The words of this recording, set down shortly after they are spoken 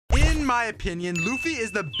my opinion, Luffy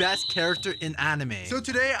is the best character in anime. So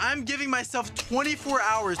today, I'm giving myself 24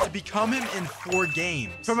 hours to become him in 4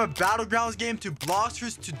 games. From a Battlegrounds game to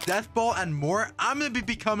Blox to Death Ball and more, I'm going to be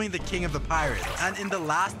becoming the king of the pirates. And in the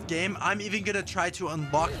last game, I'm even going to try to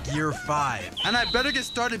unlock Gear 5. And I better get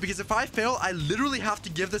started because if I fail, I literally have to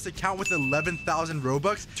give this account with 11,000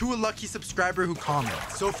 Robux to a lucky subscriber who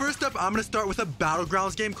comments. So first up, I'm going to start with a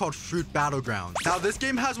Battlegrounds game called Fruit Battlegrounds. Now, this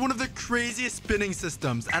game has one of the craziest spinning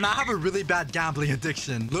systems, and I have a really bad gambling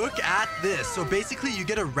addiction. Look at this. So basically, you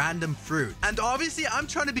get a random fruit. And obviously, I'm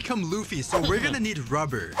trying to become Luffy, so we're going to need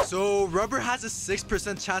rubber. So rubber has a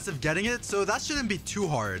 6% chance of getting it, so that shouldn't be too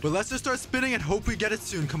hard. But let's just start spinning and hope we get it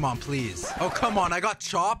soon. Come on, please. Oh, come on. I got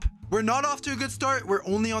Chop. We're not off to a good start. We're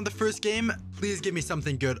only on the first game. Please give me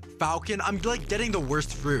something good. Falcon. I'm like getting the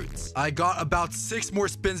worst fruits. I got about 6 more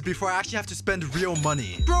spins before I actually have to spend real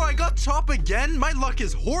money. Bro, I got Chop again. My luck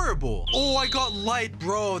is horrible. Oh, I got Light,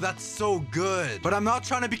 bro. That's so good. But I'm not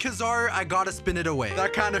trying to be Kazar. I gotta spin it away.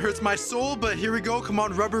 That kind of hurts my soul, but here we go. Come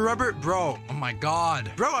on, rubber, rubber. Bro, oh my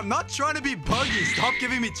god. Bro, I'm not trying to be buggy. Stop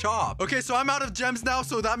giving me Chop. Okay, so I'm out of gems now,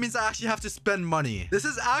 so that means I actually have to spend money. This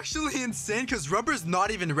is actually insane because rubber's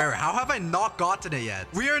not even rare. How have I not gotten it yet?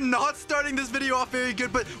 We are not starting this video off very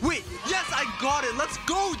good, but wait, yes, I got it. Let's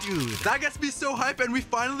go, dude. That gets me so hype, and we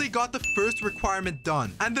finally got the first requirement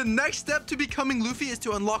done. And the next step to becoming Luffy is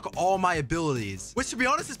to unlock all my abilities, which to be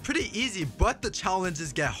honest is pretty easy, but the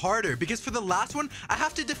challenges get harder because for the last one, I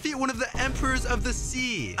have to defeat one of the emperors of the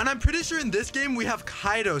sea. And I'm pretty sure in this game we have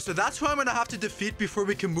Kaido, so that's who I'm gonna have to defeat before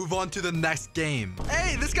we can move on to the next game.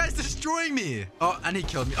 Hey, this guy's destroying me. Oh, and he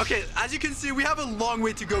killed me. Okay, as you can see, we have a long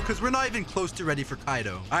way to go because we're not even close to ready for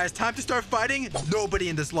Kaido. All right, it's time to start fighting. Nobody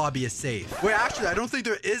in this lobby is safe. Wait, actually, I don't think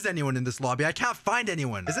there is anyone in this lobby. I can't find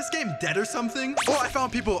anyone. Is this game dead or something? Oh, I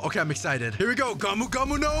found people. Okay, I'm excited. Here we go. Gamu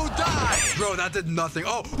Gamu no die. Bro, that did nothing.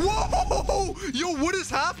 Oh, whoa. Yo, what is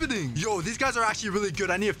happening? Yo, these guys are actually really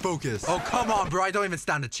good. I need to focus. Oh, come on, bro. I don't even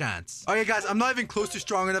stand a chance. Okay, guys, I'm not even close to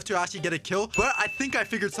strong enough to actually get a kill, but I think I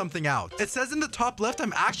figured something out. It says in the top left,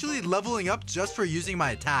 I'm actually leveling up just for using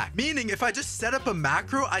my attack. Meaning, if I just set up a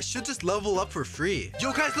macro, I should just level up for free.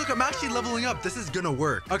 Yo, guys, look, I'm actually leveling up. This is gonna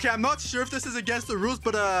work. Okay, I'm not sure if this is against the rules,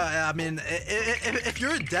 but I mean, if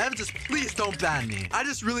you're a dev, just please don't ban me. I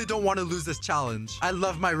just really don't want to lose this challenge. I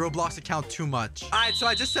love my Roblox account too much. All right, so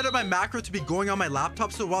I just set up my macro to be going on my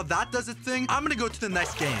laptop, so while that does its thing, I'm gonna go to the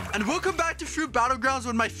next game. And we'll come back to Fruit Battlegrounds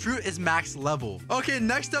when my fruit is max level. Okay,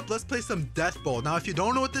 next up, let's play some Death Ball. Now, if you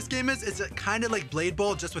don't know what this game is, it's kind of like Blade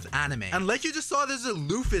Ball, just with anime. And like you just saw, there's a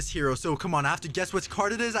Luffy hero, so come on, I have to guess which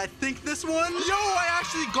card it is. I think this one. Yo, I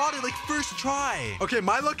actually got it like first try. Okay,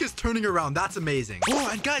 my luck is turning around. That's amazing. Oh,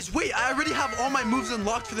 and guys, wait, I already have all my moves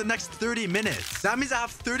unlocked for the next 30 minutes. That means I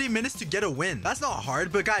have 30 minutes to get a win. That's not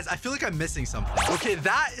hard, but guys, I feel like I'm missing something. Okay,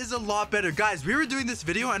 that is a lot better. Guys, we were doing this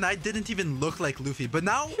video and I didn't even look like Luffy, but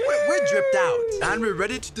now we're dripped out and we're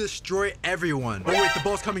ready to destroy everyone. Oh, wait, the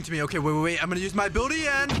ball's coming to me. Okay, wait. I'm gonna use my ability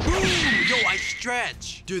and boom. Yo, I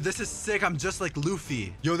stretch. Dude, this is sick. I'm just like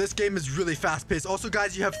Luffy. Yo, this game is really fast paced. Also,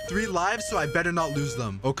 guys, you have 3 lives, so I better not lose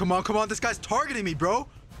them. Oh, come on. This guy's targeting me, bro.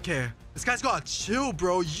 Okay, this guy's gotta chill,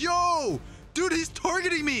 bro. Yo, dude, he's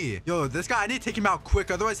targeting me. Yo, this guy, I need to take him out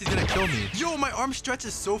quick, otherwise he's gonna kill me. Yo, my arm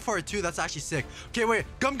stretches so far too. That's actually sick. Okay, wait,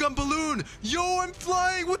 Gum Balloon. Yo, I'm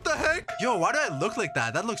flying. What the heck? Yo, why do I look like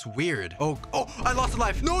that? That looks weird. Oh, I lost a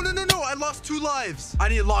life. No, I lost 2 lives. I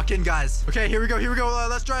need to lock in, guys. Okay, here we go.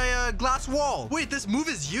 Let's try glass wall. Wait, this move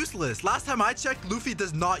is useless. Last time I checked, Luffy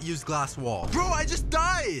does not use glass wall. Bro, I just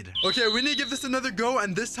died. Okay, we need to give this another go,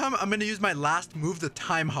 and this time I'm gonna use my last move, the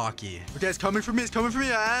time hockey. Okay, it's coming for me,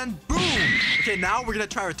 and boom. Okay, now we're gonna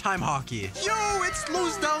try our time hockey. Yo, it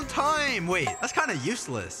slows down time. Wait, that's kind of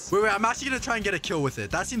useless. Wait, I'm actually gonna try and get a kill with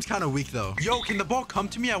it. That seems kind of weak though. Yo, can the ball come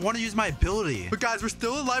to me? I want to use my ability. But guys, we're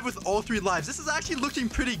still alive with all 3 lives. This is actually looking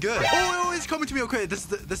pretty good. Oh, it's coming to me. Okay,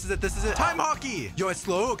 this is it. Time hockey. Yo, it's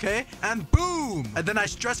slow. Okay, and boom. And then I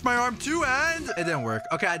stretched my arm too, and it didn't work.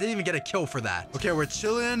 Okay, I didn't even get a kill for that. Okay, we're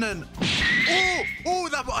chilling and oh,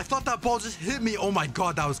 I thought that ball just hit me. Oh my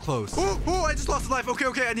god, that was close. Oh, I just lost a life.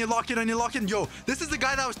 Okay, I need to lock in. Yo, this is the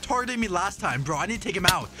guy that was targeting me last time, bro. I need to take him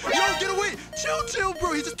out. Yo, get away. Chill,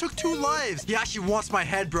 bro. He just took 2 lives. He actually wants my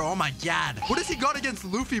head, bro. Oh my god. What has he got against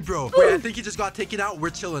Luffy, bro? Wait, I think he just got taken out.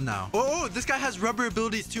 We're chilling now. Oh, this guy has rubber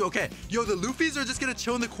abilities too. Okay, yo, the Luffys are just gonna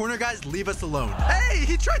chill in the corner, guys. Leave us alone. Hey,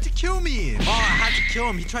 he tried to kill me. Oh, I had to kill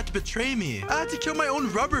him. He tried to betray me. I had to kill my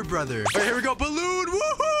own rubber brother. All right, here we go. Balloon.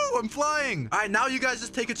 Woohoo! I'm flying. All right, now you guys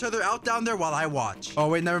just take each other out down there while I watch. Oh,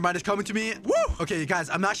 wait, never mind. It's coming to me. Woo! Okay, guys,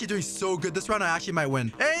 I'm actually doing so good this round. I actually might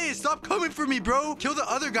win. Hey, stop coming for me, bro. Kill the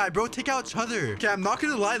other guy, bro. Take out each other. Okay, I'm not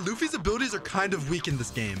gonna lie. Luffy's abilities are kind of weak in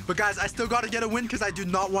this game. But guys, I still gotta get a win because I do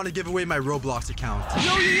not want to give away my Roblox account.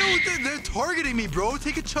 Yo, they're targeting me, bro.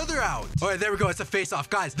 Take each other out. All right, there we go. It's a face-off.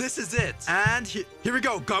 Guys, this is it. And here we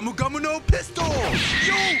go. Gamu Gamu no pistol.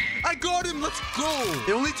 Yo, I got him. Let's go.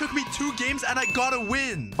 It only took me 2 games and I got a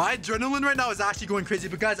win. My adrenaline right now is actually going crazy.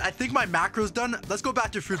 But guys, I think my macro's done. Let's go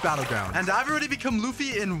back to Fruit Battleground. And I've already become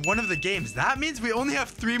Luffy in one of the games. That means we only have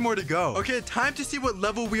 3 more to go. Okay, time to see what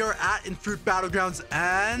level we are at in Fruit Battlegrounds.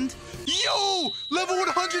 And yo, level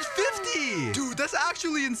 150. Dude, that's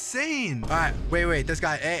actually insane. All right, wait. This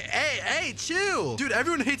guy. Hey, chill. Dude,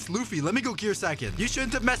 everyone hates Luffy. Let me go gear second. You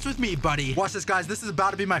shouldn't have messed with me, buddy. Watch this, guys. This is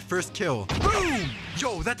about to be my first kill. Boom.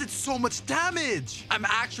 Yo, that did so much damage. I'm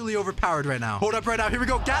actually overpowered right now. Hold up right now. Here we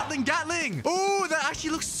go. Gatling. Oh, that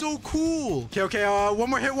actually looks so cool. Okay. One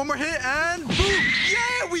more hit, and boom.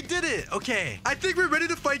 Yeah, we did it. Okay. I think we're ready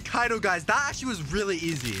to fight Kaido, guys. That actually was really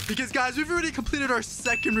easy. Because, guys, we've already completed our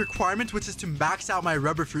second requirement, which is to max out my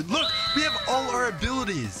rubber fruit. Look, we have all our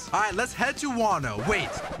abilities. All right, let's head to Wano. Wait,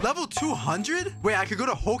 level 200? Wait, I could go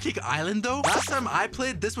to Whole Cake Island, though? Last time I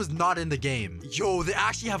played, this was not in the game. Yo, they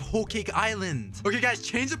actually have Whole Cake Island. Okay, guys,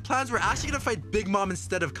 change of plans. We're actually gonna fight Big Mom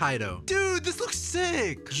instead of Kaido. Dude, this looks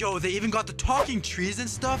sick. Yo, they even got the talking trees and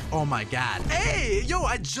stuff. Oh my god. Hey, yo,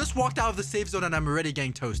 I just walked out of the safe zone and I'm already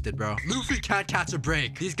getting toasted, bro. Luffy can't catch a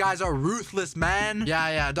break. These guys are ruthless, man.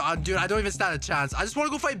 Yeah. Dude, I don't even stand a chance. I just want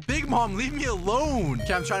to go fight Big Mom. Leave me alone.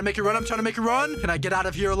 Okay, I'm trying to make a run. Can I get out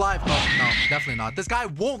of here alive? Oh, no, definitely not. This guy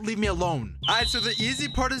won't leave me alone. All right, so the easy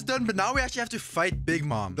part is done, but now we actually have to fight Big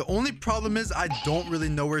Mom. The only problem is I don't really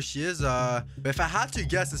know where she is. But if I had to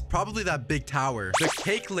guess, it's probably that big tower. The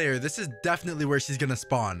cake layer. This is definitely where she's gonna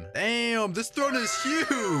spawn. Damn, this throne is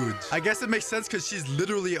huge. I guess it makes sense because she's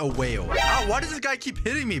literally a whale. Ow, why does this guy keep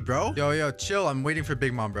hitting me, bro? Yo, chill. I'm waiting for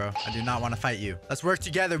Big Mom, bro. I do not want to fight you. Let's work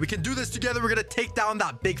together. We can do this together. We're gonna take down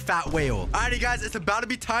that big fat whale. Alrighty, guys, it's about to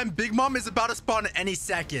be time. Big Mom is about to spawn any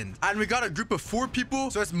second. And we got a group of 4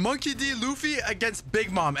 people. So it's Monkey D, Luffy against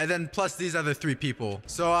Big Mom. And then plus these other 3 people.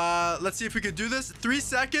 So let's see if we could do this. 3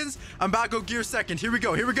 seconds. I'm about to go gear second. Here we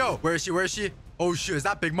go. Where is she? Oh, shit. Is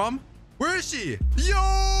that Big Mom? Where is she?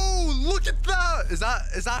 Yo, look at that. Is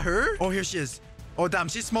that her? Oh, here she is. Oh, damn.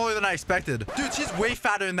 She's smaller than I expected. Dude, she's way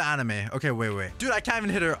fatter in the anime. Okay, wait. Dude, I can't even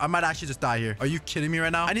hit her. I might actually just die here. Are you kidding me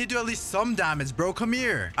right now? I need to do at least some damage, bro. Come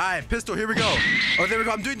here. All right, pistol. Here we go. Oh, there we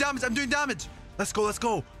go. I'm doing damage. Let's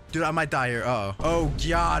go. Dude, I might die here. Uh-oh. Oh,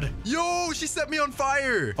 God. Yo, she set me on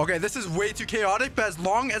fire. Okay, this is way too chaotic, but as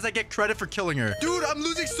long as I get credit for killing her. Dude, I'm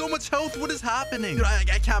losing so much health. What is happening? Dude,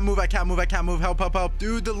 I can't move. Help.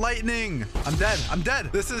 Dude, the lightning. I'm dead.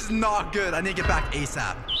 This is not good. I need to get back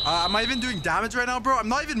ASAP. Am I even doing damage right now, bro? I'm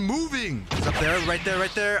not even moving. It's up there. Right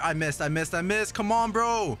there. I missed. Come on,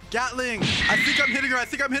 bro. Gatling. I think I'm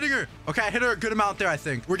hitting her. Okay, I hit her a good amount there, I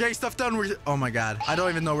think. We're getting stuff done. Oh, my God. I don't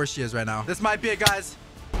even know where she is right now. This might be it, guys.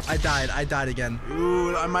 I died again.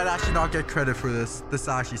 Ooh, I might actually not get credit for this. This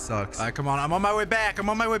actually sucks. All right, come on. I'm on my way back.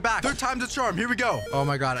 3rd time's a charm. Here we go. Oh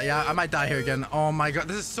my god. Yeah, I might die here again. Oh my god.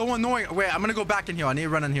 This is so annoying. Wait, I'm gonna go back and heal. I need to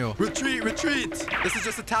run and heal. Retreat. This is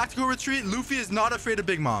just a tactical retreat. Luffy is not afraid of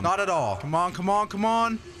Big Mom. Not at all. Come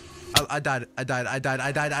on. I died.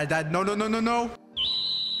 No.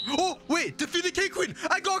 Oh, wait. Defeated Cake Queen.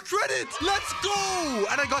 I got credit. Let's go.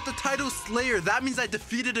 And I got the title Slayer. That means I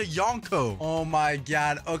defeated a Yonko. Oh, my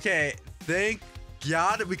God. Okay. Thank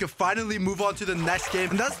God we can finally move on to the next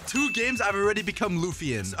game. And that's 2 games I've already become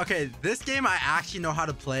Luffy in. Okay, this game I actually know how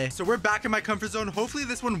to play. So we're back in my comfort zone. Hopefully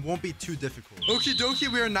this one won't be too difficult. Okie dokie,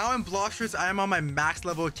 we are now in Blox. I am on my max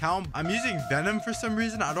level account. I'm using Venom for some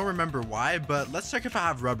reason. I don't remember why, but let's check if I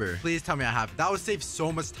have rubber. Please tell me I have it. That would save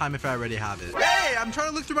so much time if I already have it. Hey, I'm trying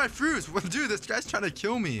to look through my fruits. Dude, this guy's trying to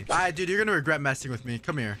kill me. All right, dude, you're gonna regret messing with me.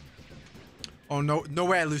 Come here. Oh, no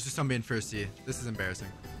way I lose to somebody in first C. This is embarrassing.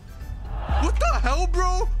 What the hell,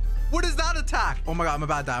 bro? What is that attack? Oh my god, I'm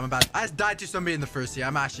about to die. I just died to somebody in the first year.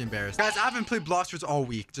 I'm actually embarrassed. Guys, I haven't played Blox all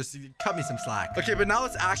week. Just cut me some slack. Okay, but now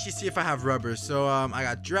let's actually see if I have rubber. So, I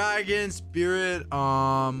got dragon, spirit,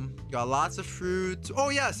 got lots of fruits.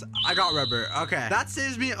 Oh, yes, I got rubber. Okay, that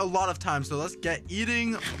saves me a lot of time. So let's get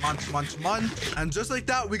eating. Munch. And just like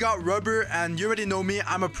that, we got rubber. And you already know me.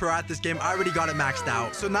 I'm a pro at this game. I already got it maxed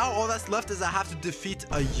out. So now all that's left is I have to defeat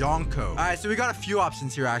a Yonko. All right, so we got a few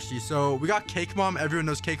options here, actually. So we got Cake Mom. Everyone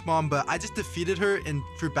knows Cake Mom. Mom, but I just defeated her in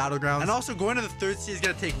Fruit Battlegrounds. And also going to the third sea is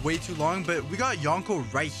going to take way too long, but we got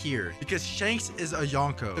Yonko right here because Shanks is a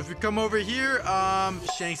Yonko. If we come over here,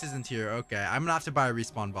 Shanks isn't here. Okay, I'm gonna have to buy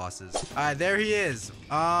respawn bosses. All right, there he is.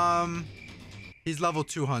 He's level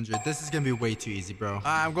 200. This is gonna be way too easy, bro.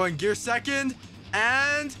 I'm going gear second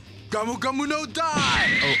and Gamu Gamu no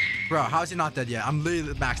die. Oh, bro, how is he not dead yet? I'm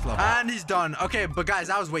literally max level. And he's done. Okay, but guys,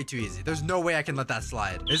 that was way too easy. There's no way I can let that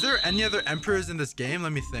slide. Is there any other emperors in this game?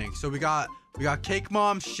 Let me think. So we got Cake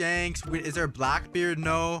Mom, Shanks. Is there Blackbeard?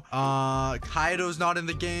 No. Kaido's not in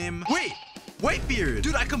the game. Wait. Whitebeard.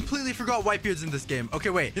 Dude, I completely forgot Whitebeard's in this game.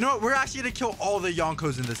 Okay, wait. You know what? We're actually gonna kill all the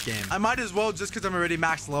Yonkos in this game. I might as well just because I'm already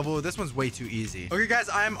max level. This one's way too easy. Okay, guys,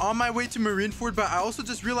 I am on my way to Marineford, but I also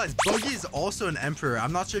just realized Buggy is also an emperor.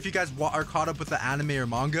 I'm not sure if you guys are caught up with the anime or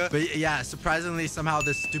manga, but yeah, surprisingly, somehow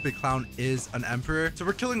this stupid clown is an emperor. So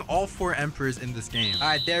we're killing all 4 emperors in this game. All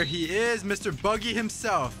right, there he is, Mr. Buggy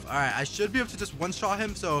himself. All right, I should be able to just one-shot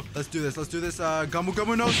him, so let's do this. Let's do this. Gamu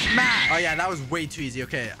Gamu no smash. Oh, yeah, that was way too easy.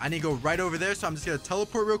 Okay, I need to go right over there. So I'm just gonna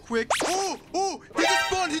teleport real quick. Oh,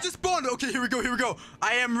 he just spawned. Okay, here we go.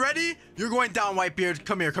 I am ready. You're going down, Whitebeard.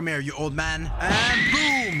 Come here, you old man. And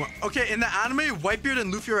boom. Okay, in the anime, Whitebeard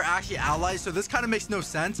and Luffy are actually allies, so this kind of makes no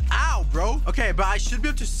sense. Ow, bro. Okay, but I should be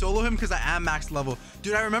able to solo him because I am max level.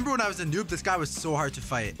 Dude, I remember when I was a noob, this guy was so hard to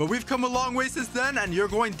fight. But we've come a long way since then, and you're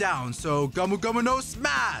going down. So Gamu Gamu no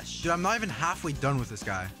smash. Dude, I'm not even halfway done with this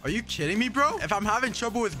guy. Are you kidding me, bro? If I'm having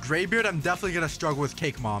trouble with Graybeard, I'm definitely gonna struggle with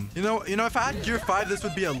Cake Mom. You know, if I had gear 5, this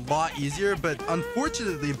would be a lot easier, but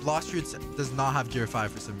unfortunately, Blox Fruits does not have gear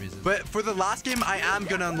 5 for some reason. But for the last game, I am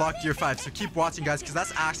gonna unlock gear 5, so keep watching, guys, because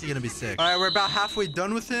that's actually gonna be sick. All right, we're about halfway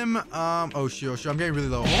done with him. Oh shoot, I'm getting really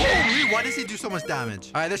low. Holy, why does he do so much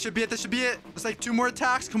damage? All right, this should be it. It's like 2 more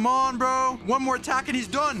attacks. Come on, bro. 1 more attack and he's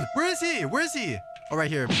done. Where is he? Oh, right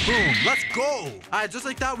here. Boom. Let's go. All right, just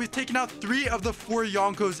like that, we've taken out 3 of the 4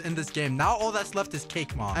 Yonkos in this game. Now all that's left is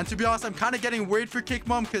Cake Mom. And to be honest, I'm kind of getting worried for Cake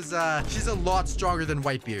Mom because she's a lot stronger than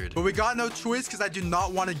Whitebeard. But we got no choice because I do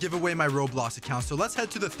not want to give away my Roblox account. So let's head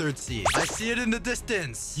to the 3rd sea. I see it in the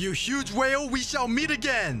distance. You huge whale, we shall meet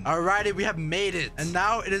again. Alrighty, we have made it. And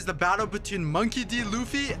now it is the battle between Monkey D.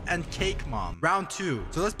 Luffy and Cake Mom. Round 2.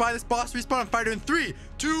 So let's buy this boss respawn and fighter in 3,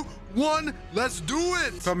 2, 1. Let's do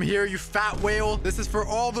it. Come here, you fat whale. This is for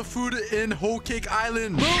all the food in Whole Cake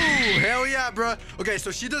Island. Boom. Hell yeah, bro. Okay,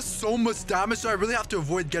 so she does so much damage, so I really have to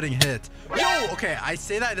avoid getting hit. Yo, okay, I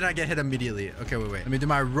say that, then I get hit immediately. Okay, wait. Let me do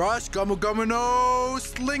my rush. Gamu Gamu no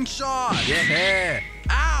slingshot. Yeah.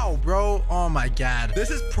 Ow, bro. Oh my god.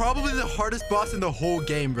 This is probably the hardest boss in the whole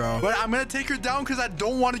game, bro. But I'm gonna take her down because I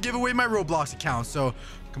don't want to give away my Roblox account. So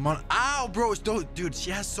come on. Ow, bro. Dude, she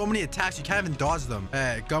has so many attacks. You can't even dodge them.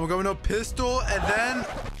 Hey, Gamu Gamu no pistol. And then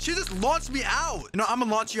she just launched me out. You know, I'm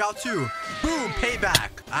gonna launch you out too. Boom. Payback.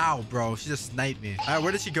 Ow, bro. She just sniped me. All right,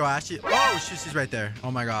 where did she go, Ashley? Oh, she's right there.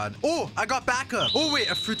 Oh my god. Oh, I got backup. Oh, wait.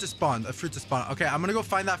 A fruit to spawn. Okay, I'm gonna go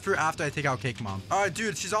find that fruit after I take out Cake Mom. All right,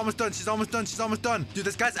 dude. She's almost done. Dude,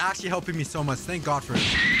 this guy's actually helping me so much. Thank God for it.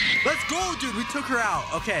 Let's go, dude. We took her out.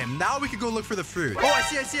 Okay, now we can go look for the fruit. Oh, I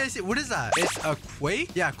see. What is that? It's a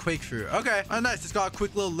quake? Yeah, quake fruit. Okay. Oh, nice. It's got a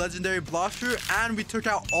quick little legendary Blox fruit, and we took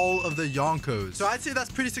out all of the Yonkos. So I'd say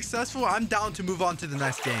that's pretty successful. I'm down to move on to the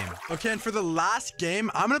next game. Okay, and for the last game,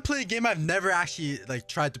 I'm gonna play a game I've never actually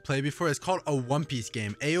tried to play before. It's called a One Piece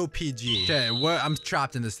game, AOPG. Okay, I'm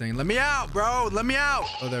trapped in this thing. Let me out, bro. Let me out.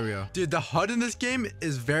 Oh, there we go. Dude, the HUD in this game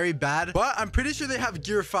is very bad, but I'm pretty sure they have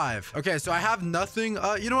gear 5. Okay, so I have nothing.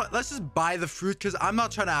 You know what? Let's just buy the fruit because I'm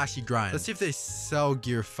not trying to actually grind. Let's see if they sell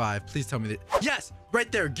gear 5. Please tell me that. Yes,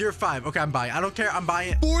 right there, gear 5. Okay, I'm buying. I don't care. I'm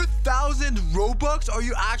buying it. 4,000 Robux? Are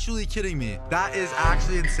you actually kidding me? That is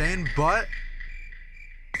actually insane, but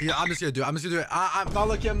yeah, I'm just gonna do it. I'm not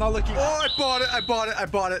looking. Oh, I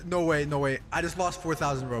bought it. No way. I just lost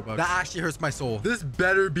 4,000 Robux. That actually hurts my soul. This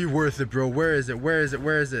better be worth it, bro. Where is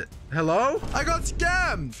it? Hello? I got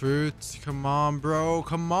scammed. Fruits. Come on, bro.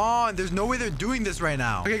 Come on. There's no way they're doing this right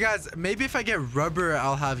now. Okay, guys. Maybe if I get rubber,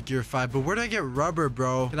 I'll have gear 5. But where do I get rubber,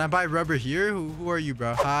 bro? Can I buy rubber here? Who are you,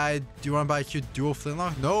 bro? Hi. Do you want to buy a cute dual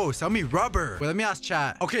flintlock? No. Sell me rubber. Wait, let me ask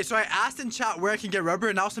chat. Okay, so I asked in chat where I can get rubber,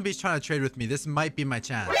 and now somebody's trying to trade with me. This might be my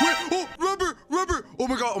chance. Wait, oh, rubber. Oh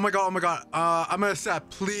my god. I'm gonna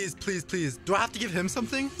accept. Please. Do I have to give him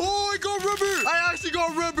something? Oh, I got rubber. I actually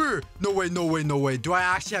got rubber. No way. Do I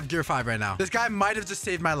actually have gear 5 right now? This guy might have just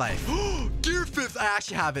saved my life. Gear 5th. I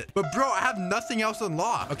actually have it. But bro, I have nothing else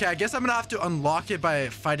unlocked. Okay, I guess I'm gonna have to unlock it by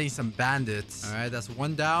fighting some bandits. All right, that's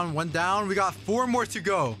one down, one down. We got 4 more to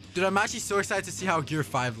go. Dude, I'm actually so excited to see how Gear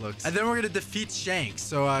 5 looks. And then we're gonna defeat Shanks.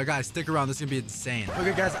 So guys, stick around. This is gonna be insane.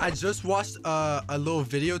 Okay, guys, I just watched a little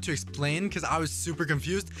video to explain because I was super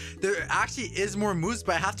confused. There actually is more moves,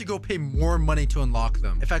 but I have to go pay more money to unlock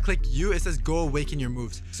them. If I click U, it says go awaken your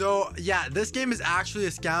moves. So yeah, this game is actually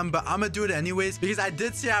a scam, but I'm gonna do it anyways because I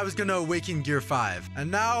did say I was gonna awaken Gear 5. And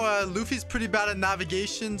now Luffy's pretty bad at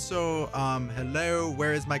navigation. So hello,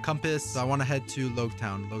 where is my compass? So I want to head to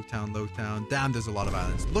Logtown. Damn, there's a lot of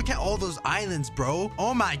islands. Look at all those islands, bro.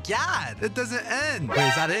 Oh my god, it doesn't end. Wait,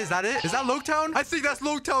 is that it? Is that it? Is that Logtown? I think that's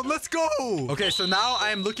Logtown. Let's go. Okay, so now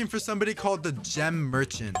I am looking for somebody called the Gem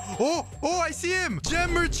Merchant. Oh, I see him.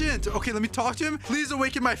 Gem Merchant. Okay, let me talk to him. Please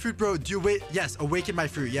awaken my fruit, bro. Do you wait? Yes, awaken my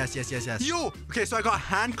fruit. Yes. Yo. Okay, so I got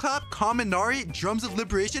hand clap, Kaminari, drums of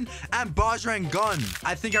liberation, and Bajrang gun.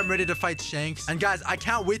 I think I'm ready to fight Shanks. And guys, I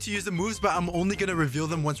can't wait to use the moves, but I'm only gonna reveal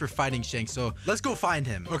them once we're fighting Shanks. So let's go find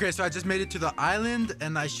him. Okay, so I just made it to the island,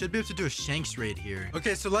 and I should be able to do a Shanks raid here.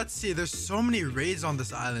 Okay, so let's see. There's so many raids on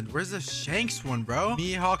this island. Where's the Shanks one, bro?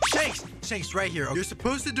 Mihawk. Shanks right here. You're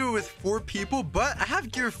supposed to do it with 4 people, but I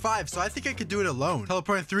have Gear 5, so I think I could do it alone.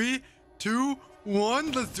 Teleport in 3, 2,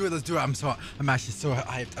 1. Let's do it. I'm actually so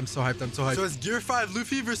hyped. I'm so hyped. So it's Gear 5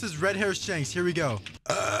 Luffy versus Red Hair Shanks. Here we go.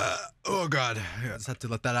 Oh god, I just have to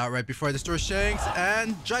let that out right before I destroy Shanks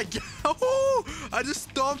and Oh, I just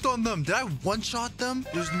stomped on them. Did I one-shot them?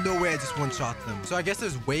 There's no way I just one-shot them. So I guess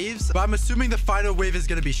there's waves, but I'm assuming the final wave is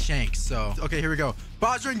gonna be Shanks. So okay, here we go.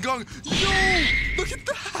 Bajrang Gung. Yo, look at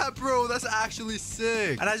that, bro. That's actually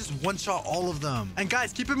sick. And I just one-shot all of them. And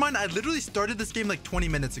guys, keep in mind, I literally started this game like 20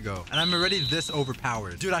 minutes ago, and I'm already this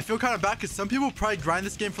overpowered. Dude, I feel kind of bad because some people probably grind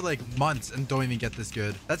this game for like months and don't even get this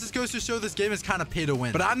good. That just goes to show this game is kind of pay to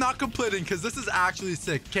win. But I'm not complaining because this is actually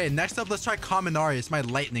sick. Okay, next up, let's try Kaminari. It's my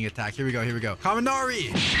lightning attack. Here we go. Kaminari.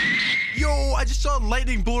 Yo, I just shot a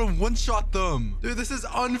lightning bolt and one-shot them. Dude, this is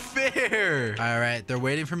unfair. All right, they're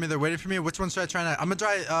waiting for me. Which one should I try now? I'm gonna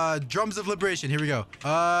try drums of liberation. Here we go.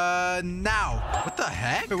 Now. What the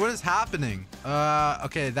heck? Wait, what is happening?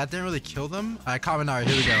 Okay, that didn't really kill them. All right, Kaminari.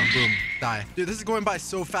 Here we go. Boom. Die. Dude, this is going by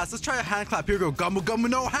so fast. Let's try a hand clap. Here we go. Gumbo,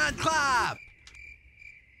 no hand clap.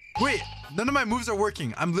 Wait, none of my moves are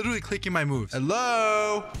working. I'm literally clicking my moves.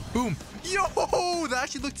 Hello? Boom. Yo, that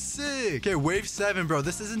actually looked sick. Okay, wave 7, bro.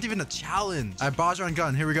 This isn't even a challenge. I Bajrang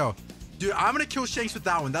gun. Here we go. Dude, I'm gonna kill Shanks with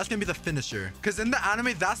that one. That's gonna be the finisher. Because in the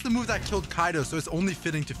anime, that's the move that killed Kaido. So it's only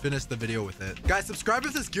fitting to finish the video with it. Guys, subscribe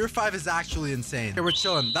if this Gear 5 is actually insane. Okay, we're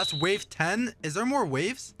chilling. That's wave 10. Is there more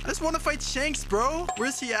waves? I just want to fight Shanks, bro.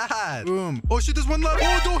 Where's he at? Boom. Oh, shit, there's one left.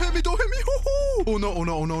 Oh, don't hit me. Oh,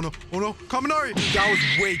 no. Kaminari. Dude, that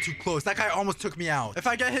was way too close. That guy almost took me out. If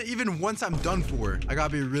I get hit even once, I'm done for. I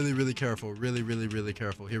gotta be really careful. Really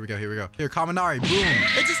careful. Here we go. Here, Kaminari. Boom.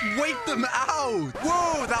 It just wiped them out.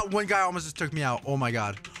 Whoa, that one guy almost just took me out. Oh my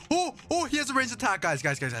god. Oh, he has a ranged attack, guys.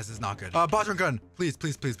 This is not good. Bajrang gun. Please.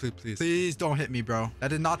 Please don't hit me, bro. That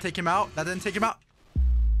did not take him out. That didn't take him out.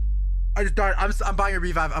 I just died. I'm buying a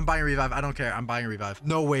revive. I don't care. I'm buying a revive.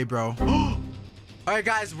 No way, bro. All right,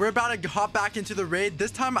 guys, we're about to hop back into the raid.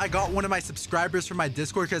 This time, I got one of my subscribers from my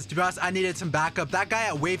Discord because, to be honest, I needed some backup. That guy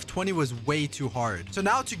at wave 20 was way too hard. So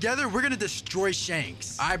now, together, we're going to destroy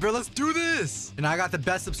Shanks. All right, bro, let's do this. And I got the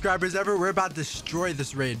best subscribers ever. We're about to destroy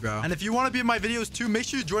this raid, bro. And if you want to be in my videos, too, make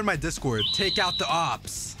sure you join my Discord. Take out the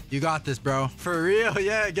ops. You got this, bro. For real.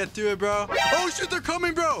 Yeah, get to it, bro. Oh, shit, they're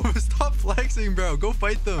coming, bro. Stop flexing, bro. Go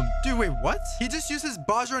fight them. Dude, wait, what? He just used his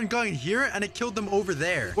Bajrang gun here, and it killed them over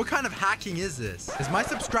there. What kind of hacking is this? Is my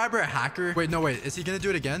subscriber a hacker? Wait, no, wait. Is he gonna do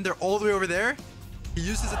it again? They're all the way over there. He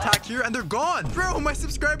used his attack here, and they're gone. Bro, my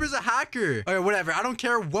subscriber's a hacker. Okay, whatever. I don't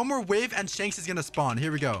care. One more wave, and Shanks is gonna spawn.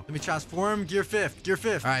 Here we go. Let me transform. Gear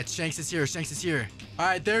 5th. All right, Shanks is here. All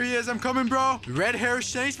right, there he is. I'm coming, bro. Red Hair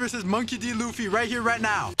Shanks versus Monkey D. Luffy right here, right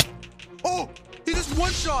now. Oh, he just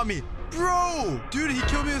one-shot me. Bro, dude, he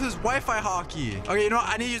killed me with his Wi-Fi hockey. Okay, you know what?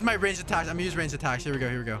 I need to use my ranged attacks. I'm gonna use ranged attacks. Here we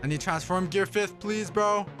go. I need to transform. Gear 5th, please,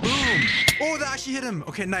 bro. Boom. Oh, that actually hit him.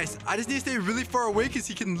 Okay, nice. I just need to stay really far away because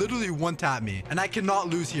he can literally one-tap me. And I cannot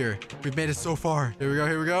lose here. We've made it so far. Here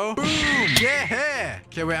we go. Boom. Yeah.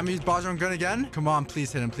 Okay, wait. I'm gonna use Bajrang gun again. Come on,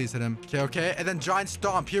 please hit him. Okay. And then giant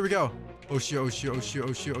stomp. Here we go. Oh, shoot.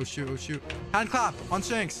 Hand clap on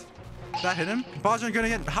Shanks. Did that hit him? Bajrang gun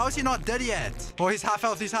again. How is he not dead yet? Oh, he's half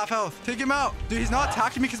health. Take him out. Dude, he's not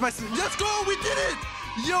attacking me because my... Let's go. We did it.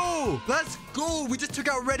 Yo, let's go. We just took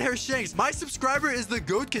out Red Hair Shanks. My subscriber is the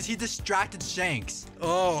GOAT because he distracted Shanks.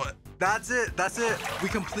 Oh, That's it. That's it. We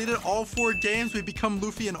completed all 4 games. We become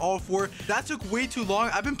Luffy in all 4. That took way too long.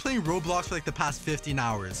 I've been playing Roblox for like the past 15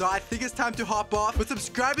 hours. So I think it's time to hop off. But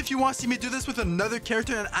subscribe if you want to see me do this with another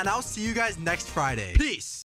character. And I'll see you guys next Friday. Peace.